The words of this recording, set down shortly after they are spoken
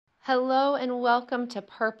Hello and welcome to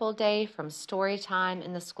Purple Day from Storytime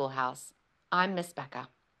in the Schoolhouse. I'm Miss Becca.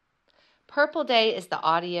 Purple Day is the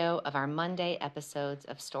audio of our Monday episodes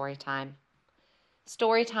of Storytime.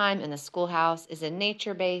 Storytime in the Schoolhouse is a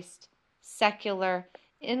nature-based, secular,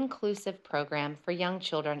 inclusive program for young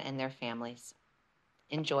children and their families.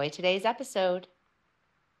 Enjoy today's episode.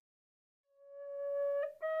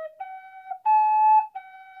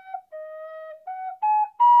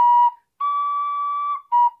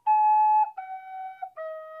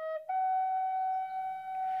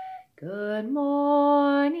 Good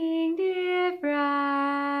morning, dear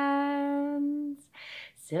friends.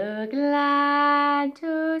 So glad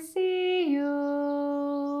to see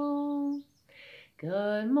you.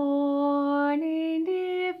 Good morning,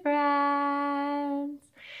 dear friends.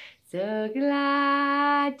 So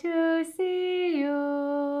glad to see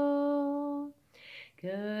you.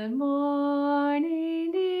 Good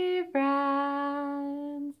morning, dear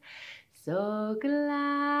friends. So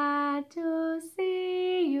glad to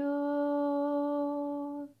see you.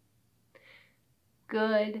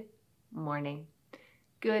 Good morning.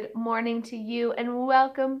 Good morning to you and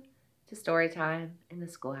welcome to Storytime in the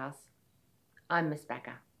Schoolhouse. I'm Miss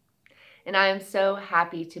Becca, and I am so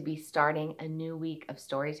happy to be starting a new week of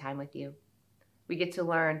Storytime with you. We get to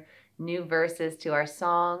learn new verses to our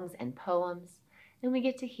songs and poems, and we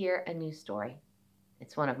get to hear a new story.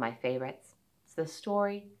 It's one of my favorites. It's the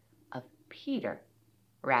story of Peter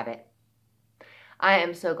Rabbit. I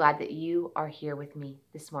am so glad that you are here with me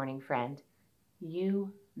this morning, friend.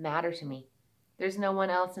 You matter to me. There's no one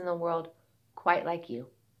else in the world quite like you,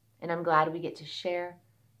 and I'm glad we get to share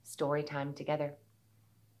story time together.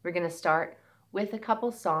 We're going to start with a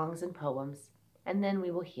couple songs and poems, and then we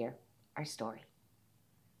will hear our story.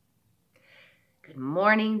 Good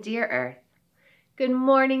morning, dear earth. Good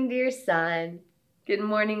morning, dear sun. Good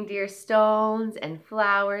morning, dear stones and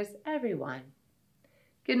flowers, everyone.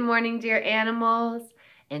 Good morning, dear animals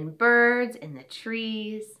and birds in the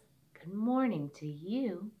trees. Good morning to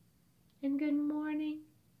you, and good morning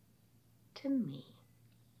to me.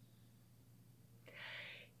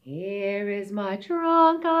 Here is my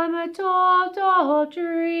trunk, I'm a tall, tall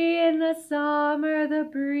tree. In the summer the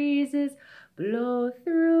breezes blow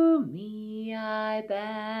through me. I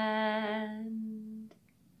bend,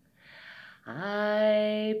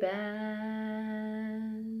 I bend.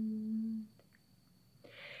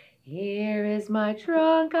 Here is my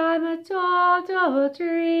trunk, I'm a tall, tall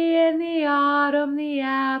tree. In the autumn the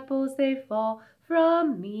apples they fall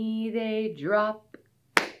from me. They drop,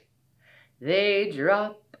 they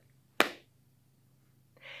drop.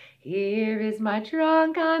 Here is my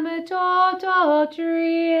trunk, I'm a tall, tall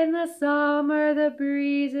tree. In the summer the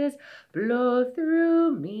breezes blow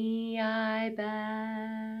through me. I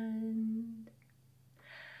bend,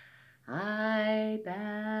 I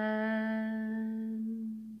bend.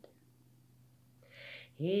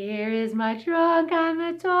 Here is my trunk, I'm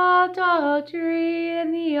a tall, tall tree.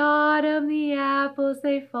 In the autumn the apples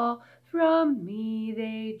they fall from me.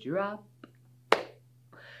 They drop,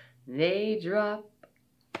 they drop.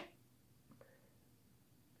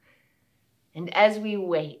 And as we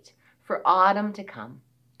wait for autumn to come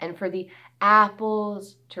and for the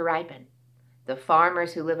apples to ripen, the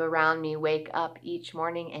farmers who live around me wake up each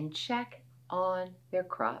morning and check on their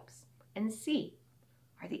crops and see,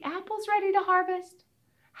 are the apples ready to harvest?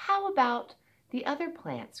 How about the other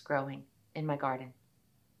plants growing in my garden?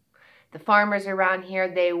 The farmers around here,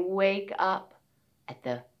 they wake up at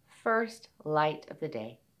the first light of the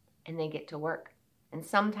day and they get to work. And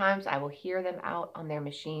sometimes I will hear them out on their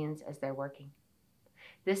machines as they're working.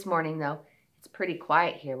 This morning, though, it's pretty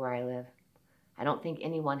quiet here where I live. I don't think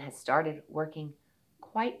anyone has started working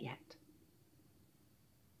quite yet.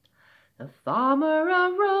 The farmer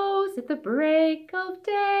arose at the break of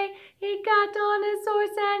day. He got on his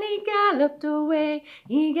horse and he galloped away.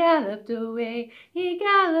 He galloped away, he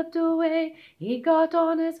galloped away. He got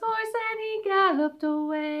on his horse and he galloped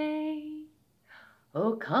away.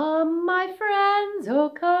 Oh, come, my friends, oh,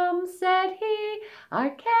 come, said he, our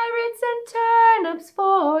carrots and turnips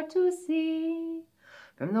for to see.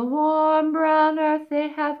 From the warm brown earth they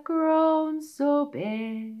have grown so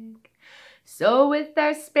big. So with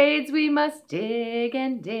our spades we must dig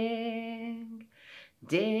and dig,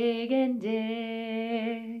 dig and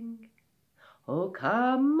dig. Oh,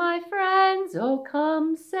 come, my friends, oh,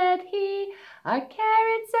 come, said he, our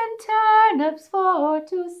carrots and turnips for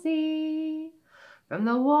to see. From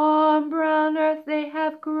the warm brown earth they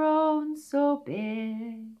have grown so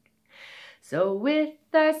big. So with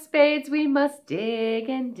our spades we must dig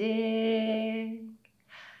and dig,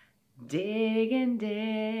 dig and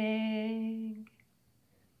dig.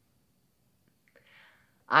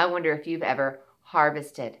 I wonder if you've ever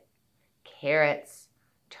harvested carrots,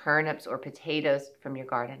 turnips, or potatoes from your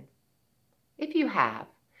garden. If you have,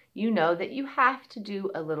 you know that you have to do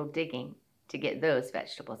a little digging to get those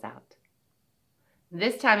vegetables out.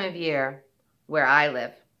 This time of year, where I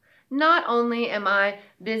live, not only am I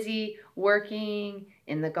busy working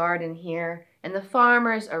in the garden here, and the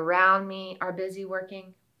farmers around me are busy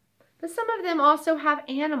working, but some of them also have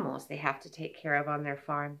animals they have to take care of on their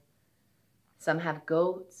farm. Some have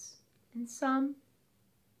goats, and some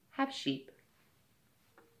have sheep.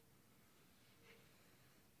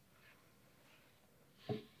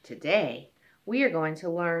 Today, we are going to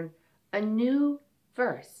learn a new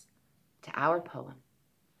verse to our poem.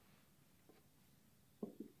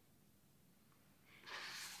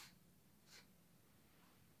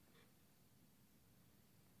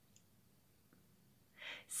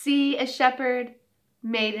 See a shepherd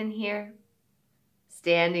maiden here,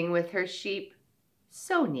 standing with her sheep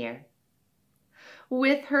so near.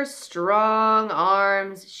 With her strong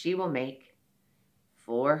arms she will make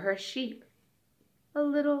for her sheep a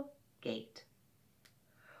little gate.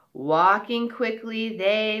 Walking quickly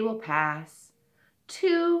they will pass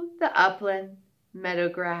to the upland meadow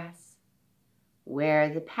grass,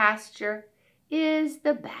 where the pasture is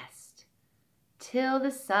the best, till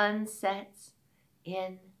the sun sets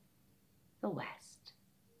in the west.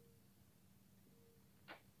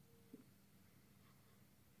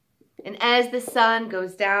 And as the sun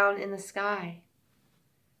goes down in the sky,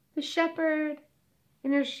 the shepherd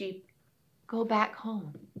and her sheep go back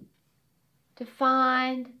home to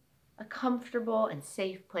find a comfortable and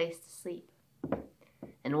safe place to sleep.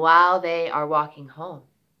 And while they are walking home,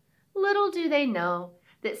 little do they know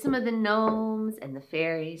that some of the gnomes and the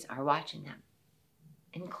fairies are watching them,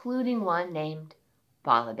 including one named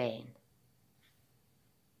Balabane.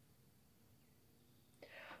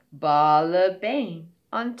 Balabane,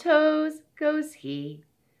 on toes goes he,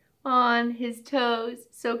 on his toes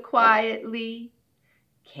so quietly.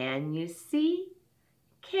 Can you see?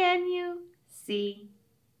 Can you see?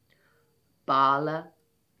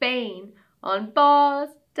 Balabane on balls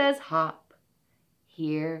does hop.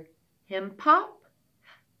 Hear him pop,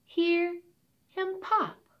 hear him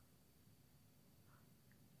pop.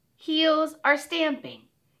 Heels are stamping,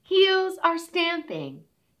 heels are stamping.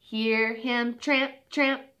 Hear him tramp,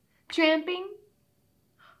 tramp, tramping.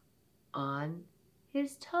 On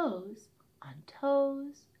his toes, on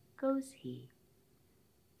toes goes he.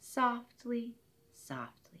 Softly,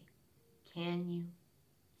 softly, can you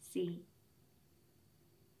see?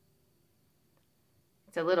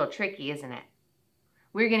 It's a little tricky, isn't it?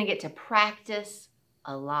 We're going to get to practice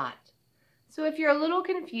a lot. So if you're a little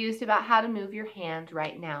confused about how to move your hand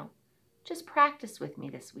right now, just practice with me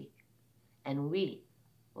this week, and we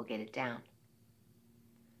will get it down.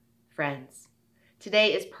 Friends,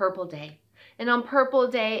 today is Purple Day, and on Purple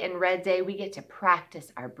Day and Red Day, we get to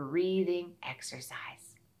practice our breathing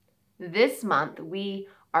exercise. This month, we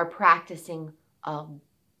are practicing a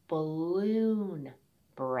balloon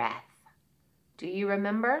breath. Do you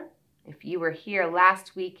remember? If you were here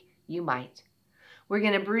last week, you might. We're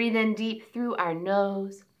going to breathe in deep through our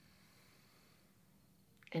nose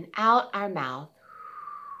and out our mouth.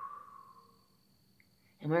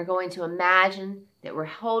 And we're going to imagine that we're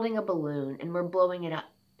holding a balloon and we're blowing it up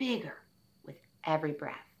bigger with every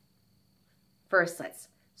breath. First, let's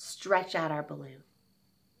stretch out our balloon.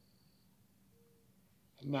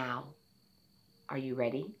 And now, are you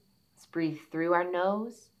ready? Let's breathe through our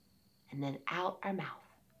nose and then out our mouth.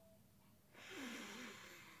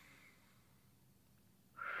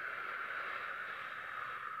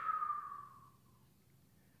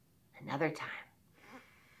 Another time.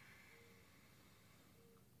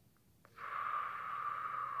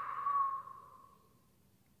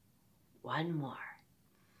 One more.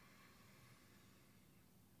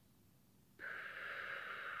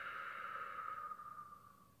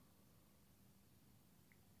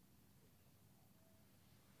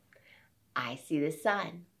 I see the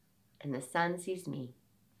sun, and the sun sees me.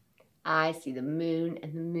 I see the moon,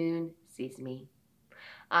 and the moon sees me.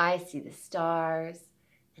 I see the stars,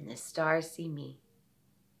 and the stars see me.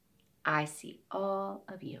 I see all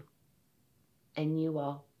of you, and you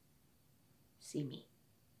all see me.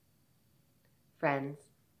 Friends,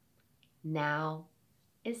 now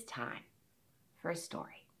is time for a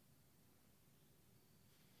story.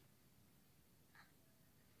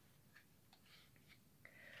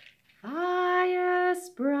 Fires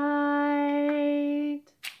bright,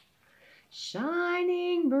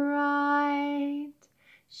 shining bright,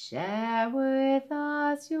 share with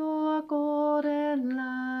us your golden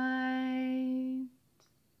light.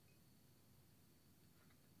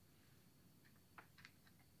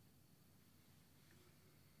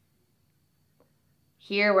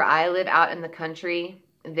 Here where I live out in the country,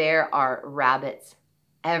 there are rabbits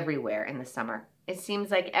everywhere in the summer. It seems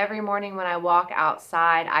like every morning when I walk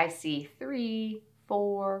outside, I see 3,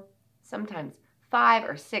 4, sometimes 5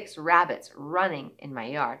 or 6 rabbits running in my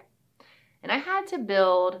yard. And I had to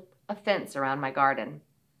build a fence around my garden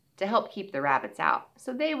to help keep the rabbits out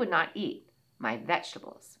so they would not eat my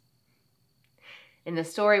vegetables. In the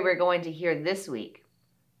story we're going to hear this week,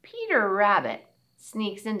 Peter Rabbit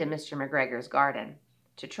sneaks into Mr. McGregor's garden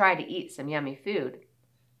to try to eat some yummy food,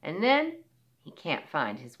 and then he can't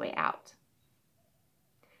find his way out.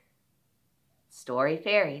 Story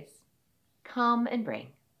fairies, come and bring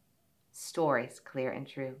stories clear and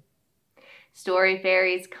true. Story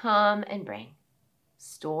fairies, come and bring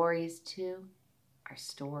stories to our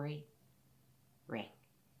story ring.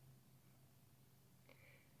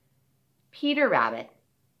 Peter Rabbit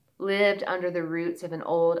lived under the roots of an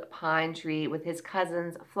old pine tree with his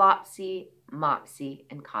cousins Flopsy, Mopsy,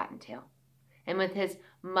 and Cottontail, and with his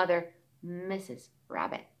mother, Mrs.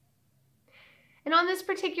 Rabbit. And on this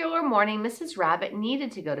particular morning, Mrs. Rabbit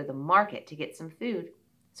needed to go to the market to get some food.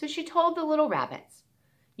 So she told the little rabbits,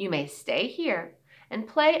 "You may stay here and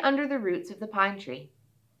play under the roots of the pine tree,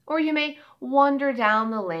 or you may wander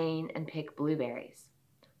down the lane and pick blueberries.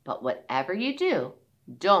 But whatever you do,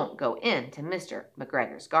 don't go into Mr.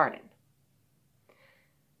 McGregor's garden."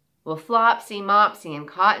 Well, Flopsy, Mopsy, and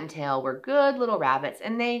Cottontail were good little rabbits,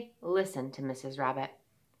 and they listened to Mrs. Rabbit.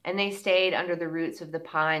 And they stayed under the roots of the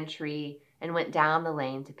pine tree and went down the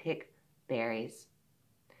lane to pick berries.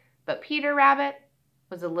 But Peter Rabbit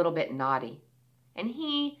was a little bit naughty, and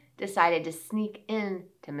he decided to sneak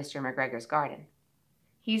into Mr. McGregor's garden.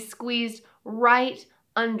 He squeezed right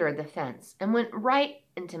under the fence and went right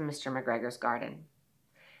into Mr. McGregor's garden.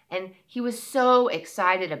 And he was so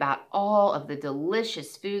excited about all of the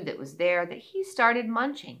delicious food that was there that he started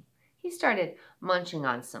munching. He started munching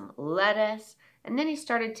on some lettuce, and then he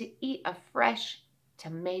started to eat a fresh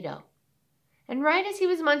tomato. And right as he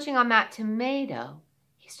was munching on that tomato,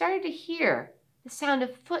 he started to hear the sound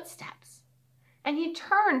of footsteps. And he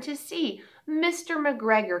turned to see Mr.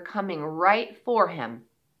 McGregor coming right for him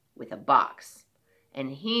with a box.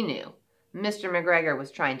 And he knew Mr. McGregor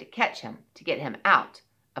was trying to catch him to get him out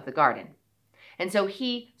of the garden. And so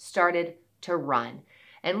he started to run.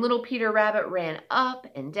 And little Peter Rabbit ran up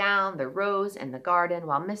and down the rows in the garden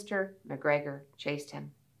while Mr. McGregor chased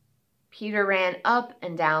him. Peter ran up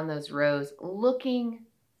and down those rows looking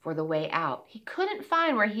for the way out. He couldn't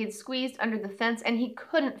find where he had squeezed under the fence, and he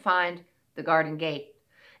couldn't find the garden gate.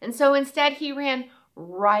 And so instead he ran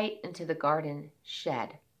right into the garden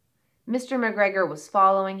shed. Mr. McGregor was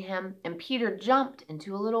following him, and Peter jumped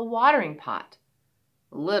into a little watering pot.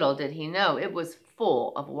 Little did he know it was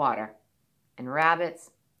full of water. And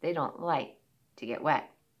rabbits, they don't like to get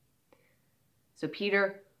wet. So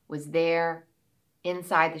Peter was there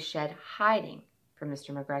inside the shed hiding from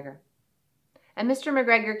Mr. McGregor. And Mr.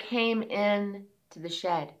 McGregor came in to the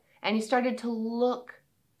shed and he started to look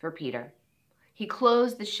for Peter. He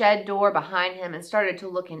closed the shed door behind him and started to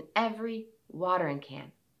look in every watering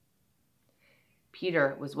can.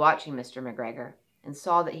 Peter was watching Mr. McGregor and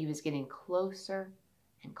saw that he was getting closer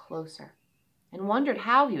and closer and wondered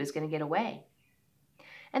how he was going to get away.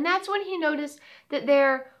 And that's when he noticed that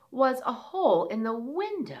there was a hole in the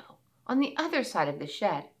window on the other side of the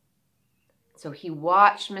shed. So he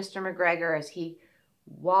watched Mr. McGregor as he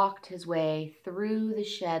walked his way through the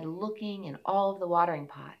shed looking in all of the watering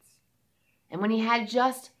pots. And when he had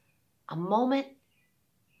just a moment,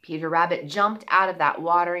 Peter Rabbit jumped out of that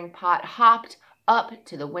watering pot, hopped up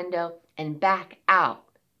to the window, and back out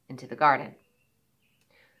into the garden.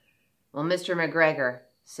 Well, Mr. McGregor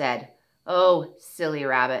said, "Oh, silly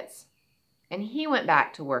rabbits." And he went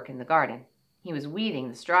back to work in the garden. He was weeding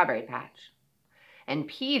the strawberry patch. And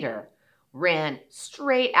Peter ran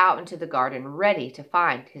straight out into the garden, ready to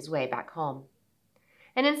find his way back home.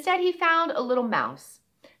 And instead he found a little mouse.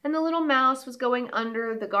 And the little mouse was going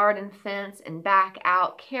under the garden fence and back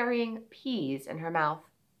out, carrying peas in her mouth.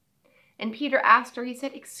 And Peter asked her, he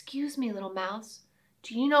said, "Excuse me, little mouse,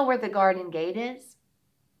 do you know where the garden gate is?"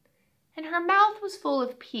 And her mouth was full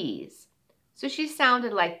of peas, so she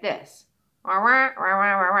sounded like this. Wah, wah, wah,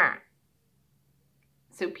 wah, wah, wah.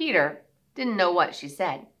 So Peter didn't know what she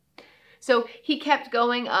said. So he kept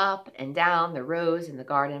going up and down the rows in the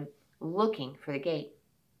garden, looking for the gate.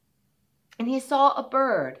 And he saw a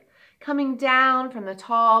bird coming down from the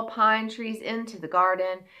tall pine trees into the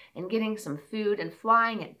garden and getting some food and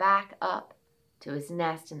flying it back up to his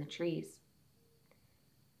nest in the trees.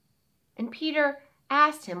 And Peter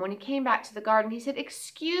asked him when he came back to the garden, he said,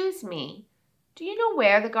 "Excuse me, do you know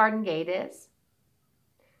where the garden gate is?"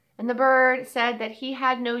 And the bird said that he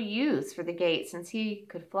had no use for the gate since he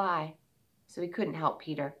could fly, so he couldn't help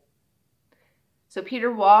Peter. So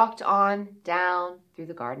Peter walked on down through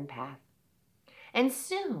the garden path. And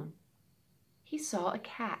soon he saw a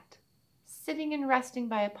cat sitting and resting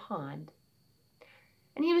by a pond.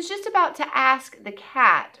 And he was just about to ask the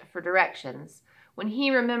cat for directions when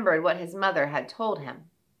he remembered what his mother had told him.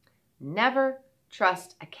 Never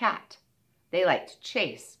trust a cat. They like to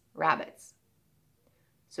chase rabbits.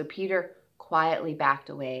 So Peter quietly backed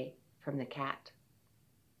away from the cat.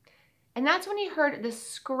 And that's when he heard the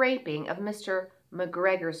scraping of Mr.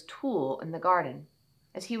 McGregor's tool in the garden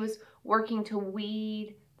as he was working to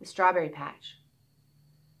weed the strawberry patch.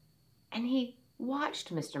 And he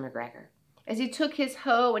watched Mr. McGregor as he took his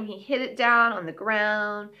hoe and he hit it down on the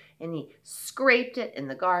ground and he scraped it in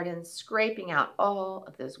the garden, scraping out all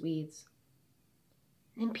of those weeds.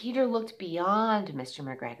 Then Peter looked beyond Mr.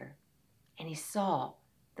 McGregor and he saw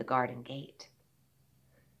the garden gate.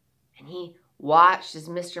 And he watched as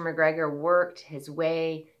Mr. McGregor worked his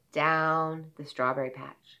way down the strawberry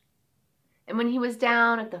patch. And when he was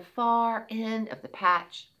down at the far end of the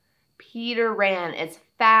patch, Peter ran as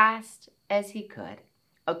fast as he could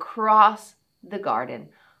across the garden,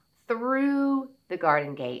 through the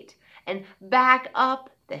garden gate, and back up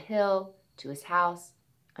the hill to his house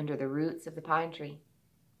under the roots of the pine tree.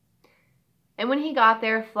 And when he got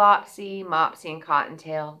there, Flopsy, Mopsy, and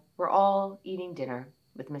Cottontail were all eating dinner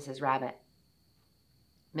with Mrs. Rabbit.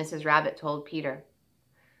 Mrs. Rabbit told Peter,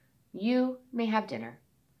 "You may have dinner,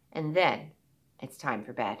 and then it's time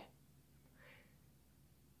for bed."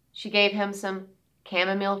 She gave him some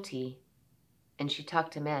chamomile tea, and she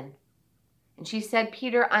tucked him in. And she said,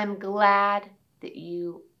 "Peter, I'm glad that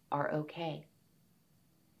you are okay."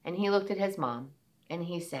 And he looked at his mom, and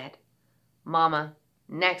he said, "Mama,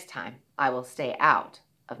 next time I will stay out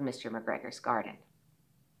of Mr. McGregor's garden."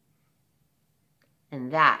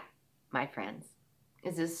 And that, my friends,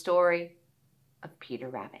 is the story of Peter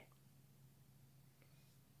Rabbit.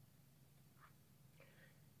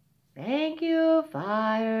 Thank you,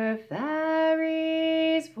 Fire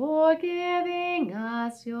Fairies, for giving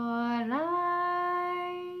us your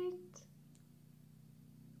light.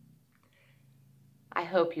 I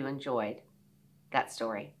hope you enjoyed that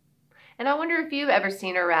story. And I wonder if you've ever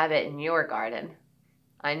seen a rabbit in your garden.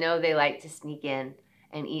 I know they like to sneak in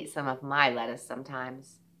and eat some of my lettuce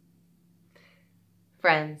sometimes.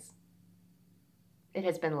 Friends, it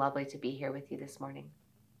has been lovely to be here with you this morning.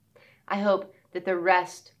 I hope that the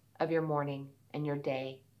rest of your morning and your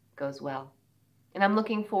day goes well. And I'm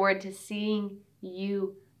looking forward to seeing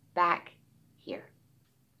you back here.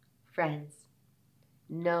 Friends,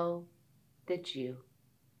 know that you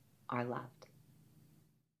are loved.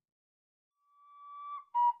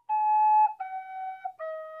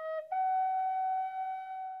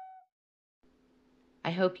 I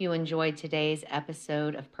hope you enjoyed today's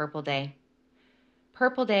episode of Purple Day.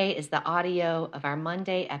 Purple Day is the audio of our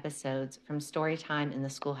Monday episodes from Storytime in the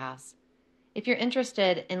Schoolhouse. If you're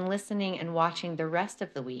interested in listening and watching the rest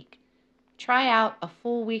of the week, try out a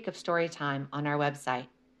full week of Storytime on our website.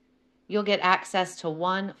 You'll get access to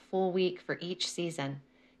one full week for each season,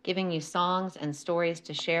 giving you songs and stories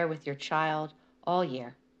to share with your child all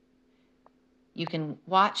year. You can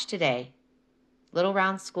watch today,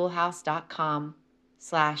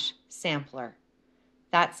 littleroundschoolhouse.com/sampler.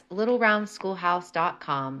 That's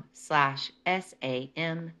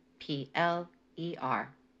littleroundschoolhouse.com/SAMPLER.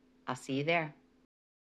 I'll see you there.